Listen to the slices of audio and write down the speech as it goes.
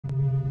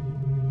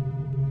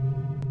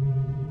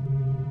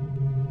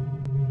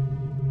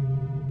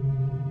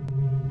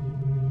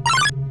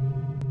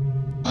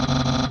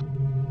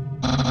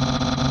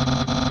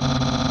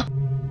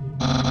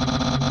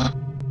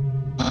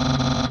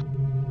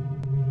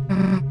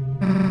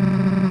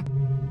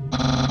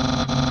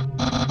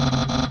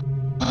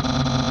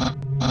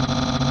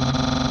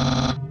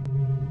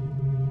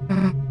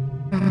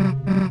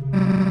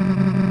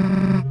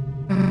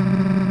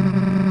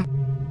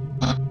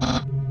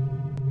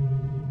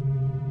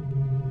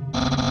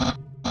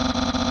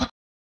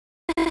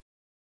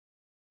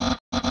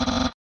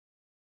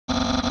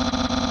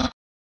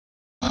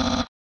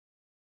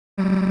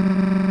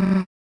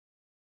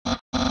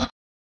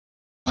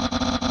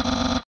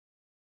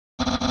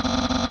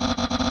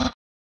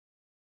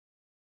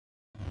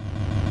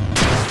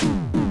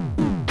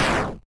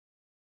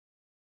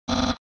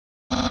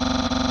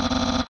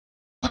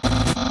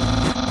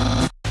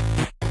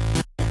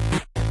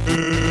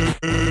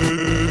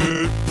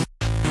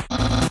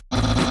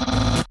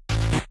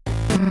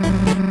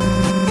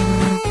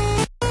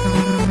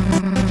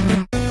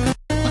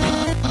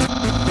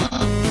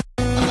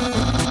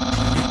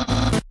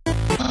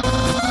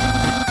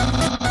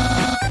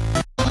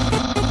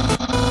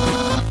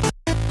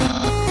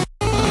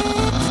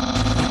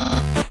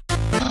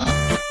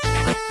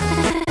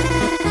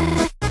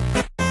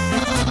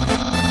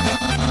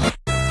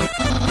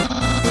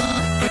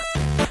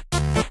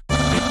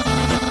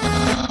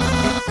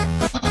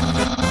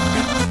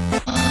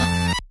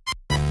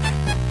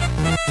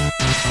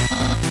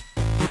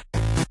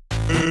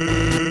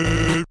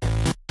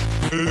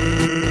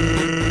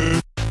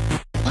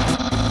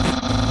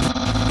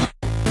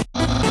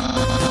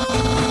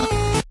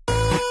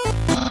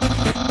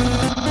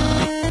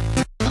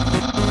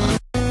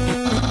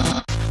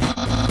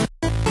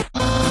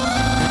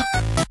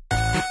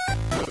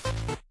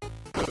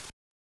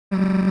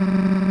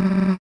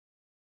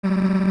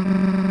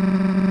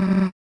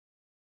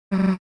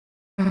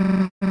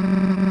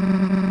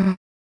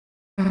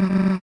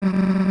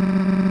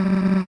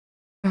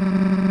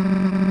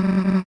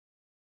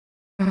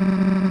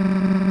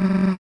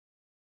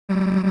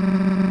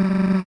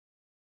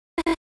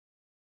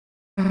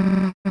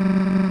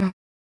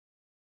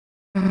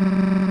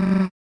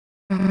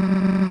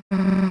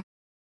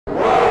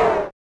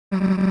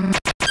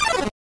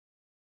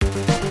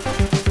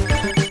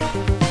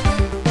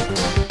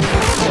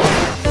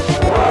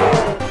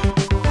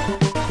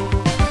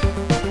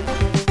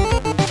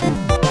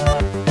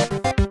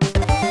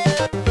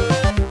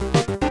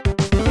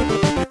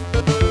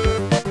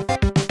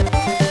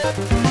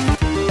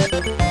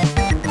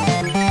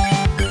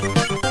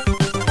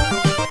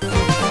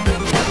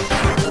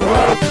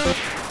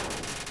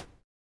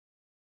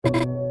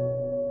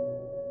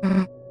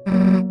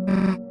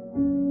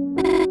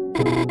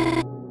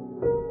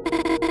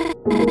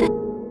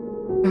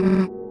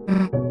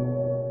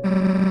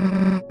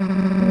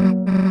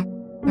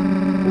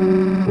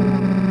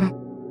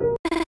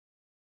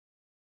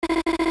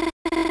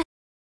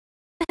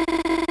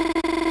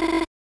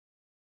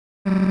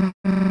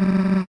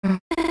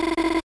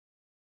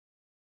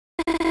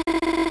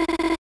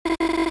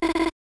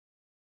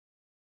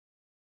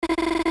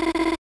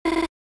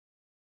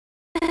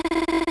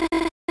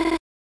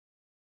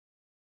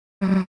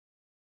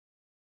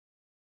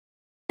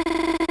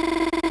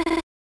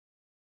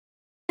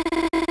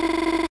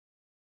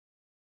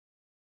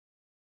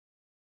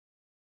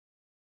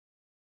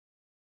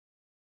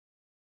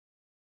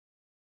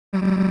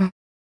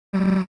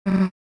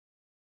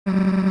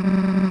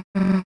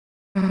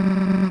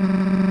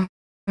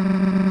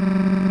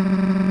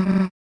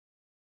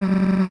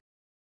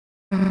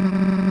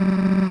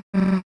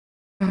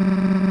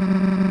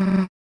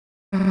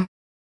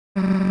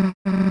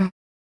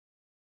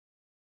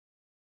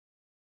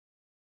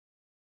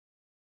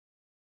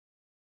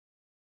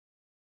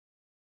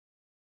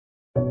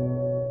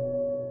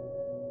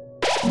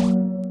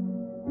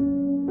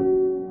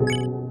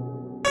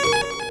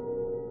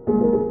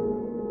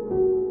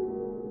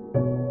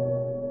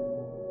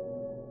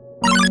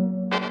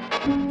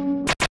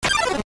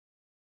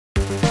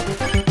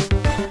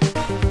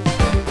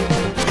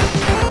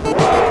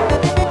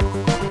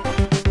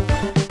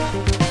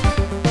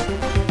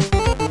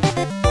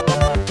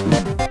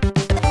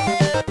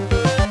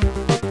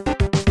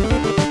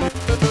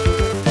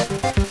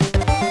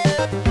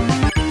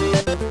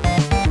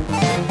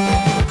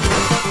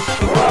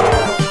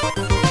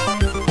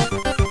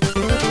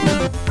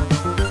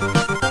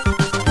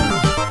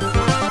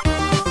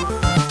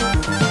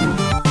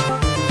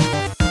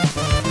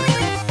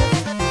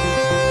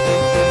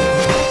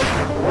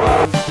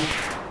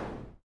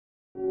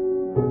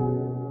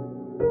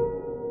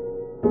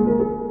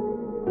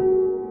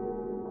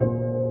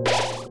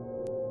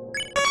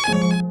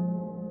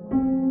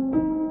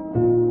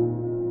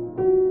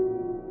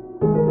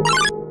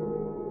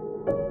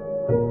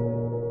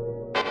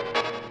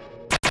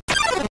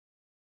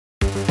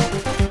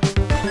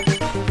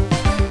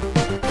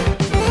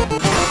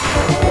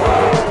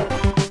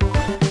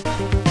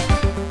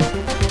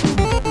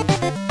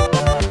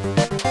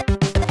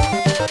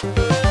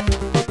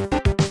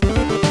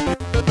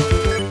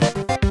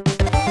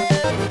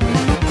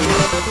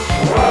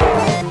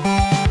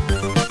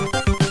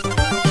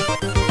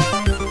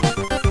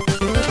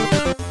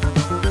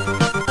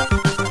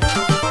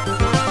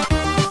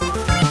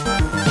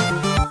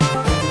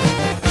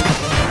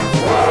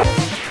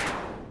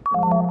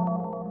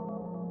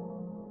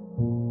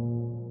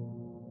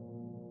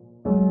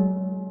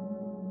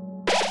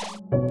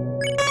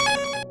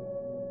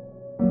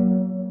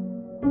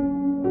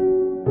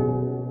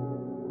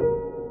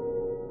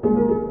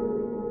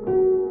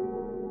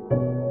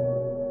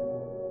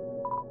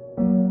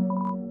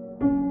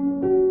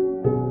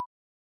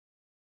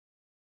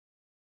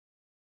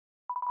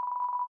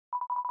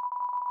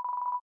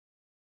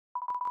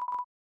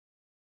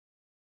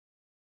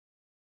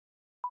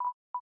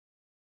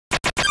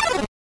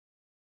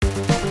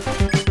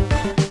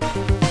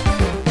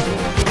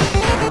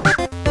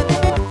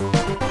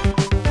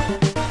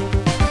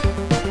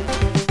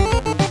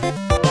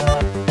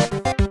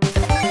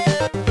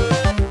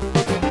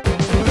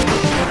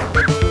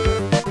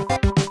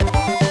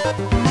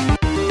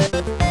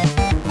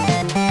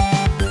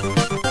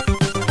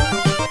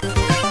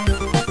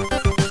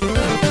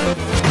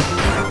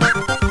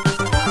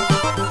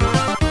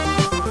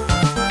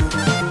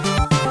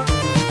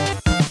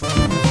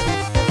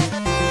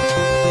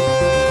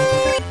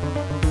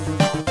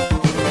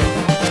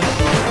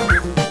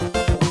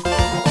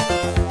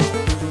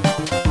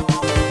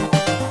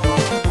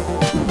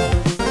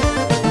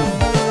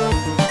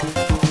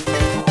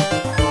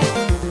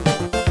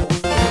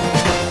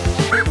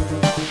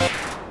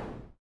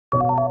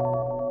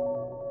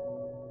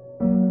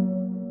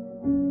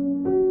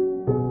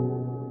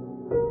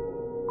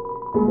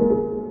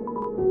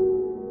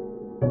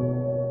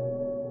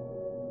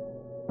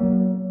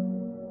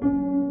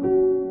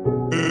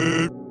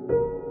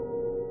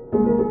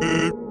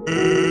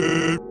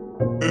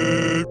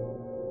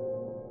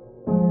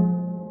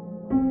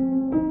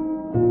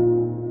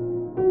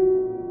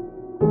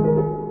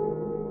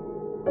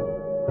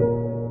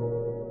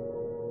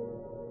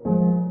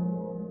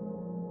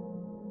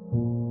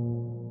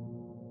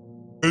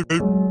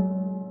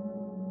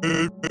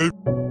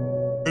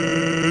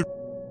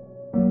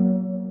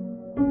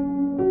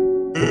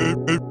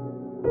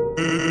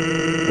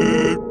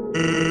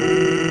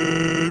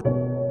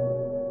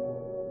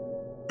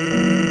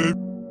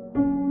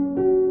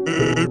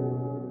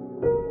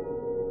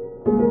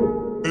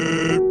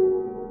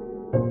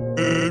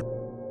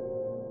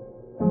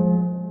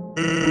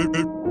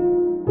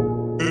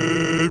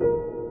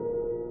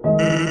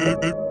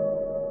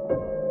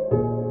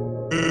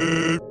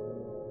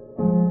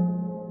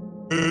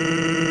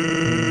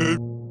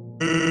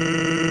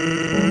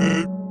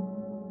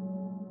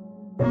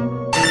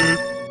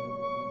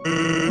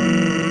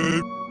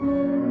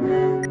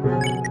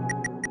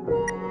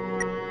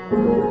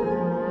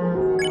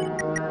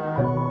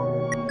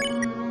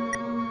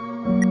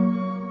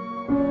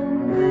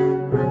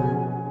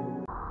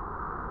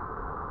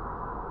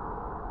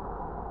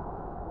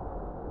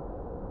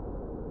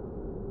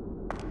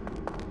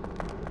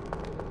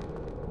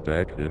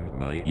Back in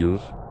my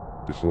youth,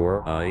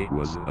 before I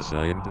was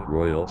assigned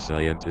royal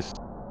scientist,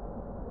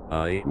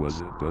 I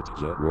was but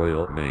the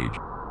royal mage.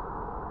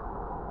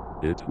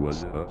 It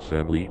was a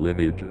family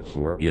lineage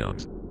for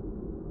eons.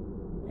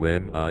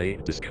 When I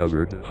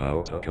discovered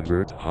how to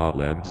convert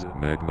Holland's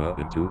magma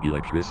into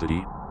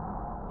electricity,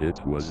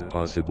 it was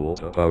possible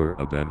to power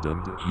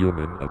abandoned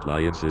human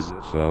appliances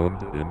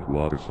found in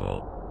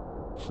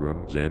waterfall.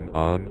 From then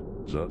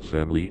on, the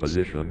family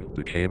position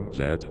became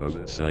that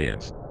of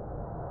science.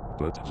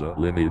 But the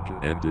lineage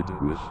ended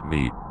with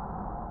me.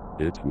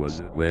 It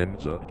was when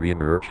the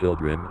dreamer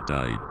children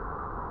died.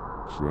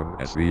 From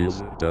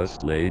Asriel's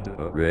dust laid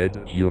a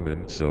red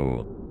human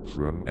soul.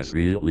 From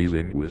Asriel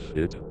leaving with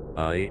it,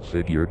 I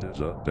figured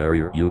the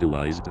barrier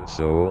utilized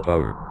soul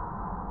power.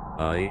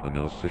 I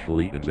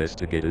unofficially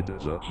investigated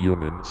the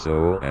human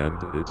soul and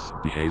its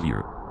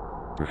behavior.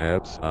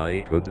 Perhaps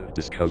I could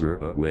discover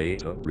a way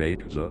to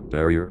break the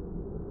barrier.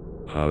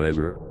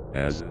 However,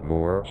 as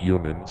more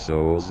human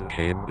souls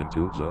came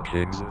into the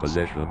king's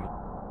possession,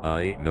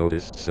 I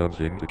noticed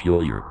something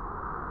peculiar.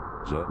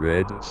 The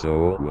red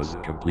soul was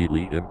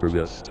completely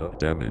impervious to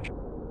damage,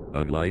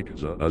 unlike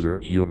the other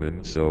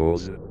human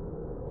souls,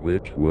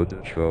 which would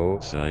show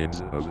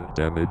signs of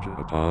damage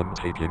upon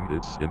taking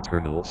its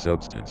internal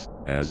substance.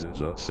 As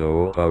the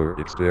soul power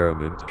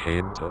experiment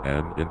came to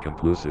an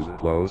inconclusive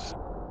close,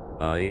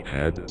 I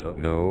had to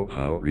know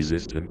how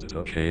resistant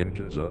to change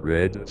the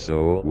red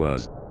soul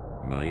was.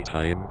 My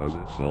time of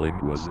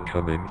falling was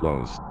coming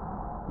close.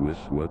 With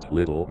what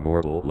little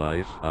mortal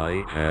life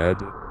I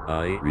had,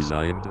 I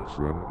resigned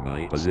from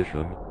my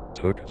position,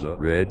 took the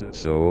red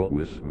soul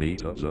with me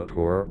to the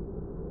core,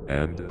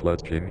 and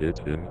clutching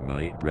it in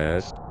my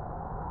grasp,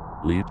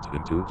 leaped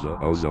into the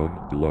ozone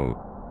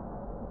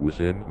below.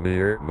 Within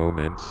mere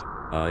moments,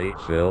 I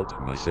felt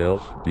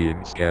myself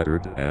being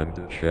scattered and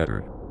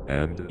shattered,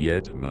 and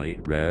yet my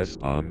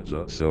grasp on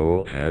the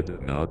soul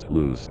had not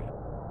loosened.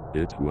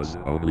 It was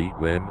only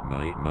when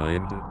my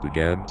mind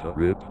began to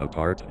rip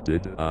apart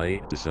did I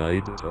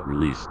decide to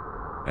release.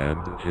 And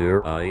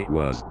here I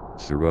was,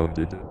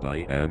 surrounded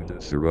by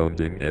and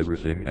surrounding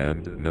everything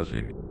and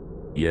nothing.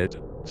 Yet,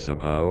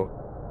 somehow,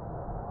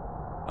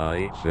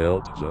 I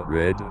felt the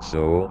red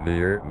soul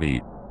near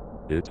me.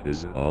 It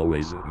is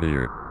always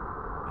near.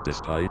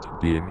 Despite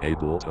being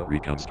able to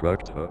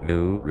reconstruct a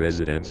new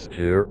residence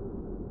here,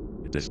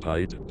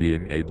 despite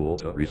being able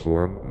to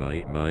reform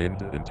my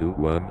mind into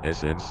one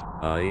essence,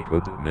 I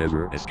could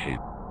never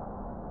escape.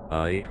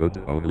 I could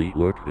only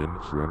look in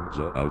from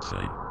the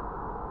outside.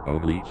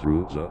 Only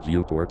through the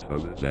viewport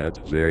of that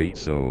very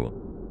soul.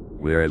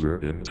 Wherever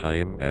in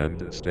time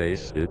and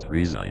space it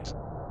resides.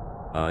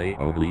 I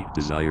only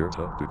desire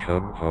to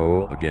become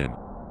whole again.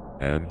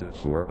 And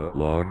for a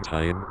long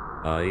time,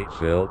 I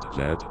felt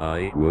that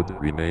I would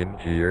remain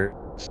here,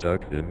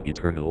 stuck in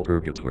eternal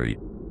purgatory.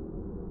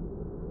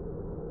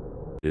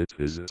 It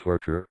is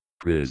torture,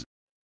 Chris.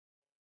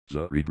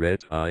 The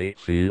regret I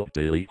feel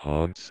daily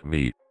haunts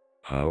me.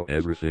 How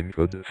everything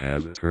could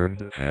have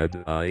turned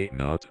had I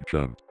not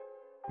jumped.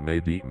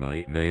 Maybe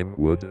my name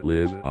would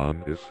live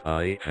on if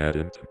I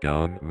hadn't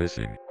gone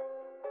missing.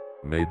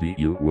 Maybe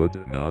you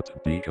would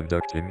not be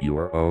conducting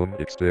your own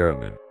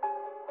experiment,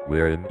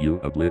 wherein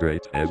you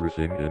obliterate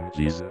everything in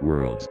these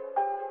worlds.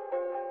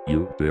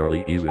 You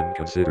barely even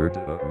considered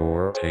a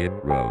more tame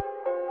route.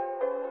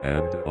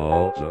 And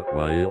all the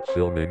while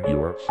filming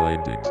your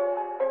findings.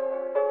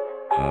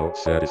 How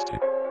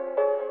sadistic.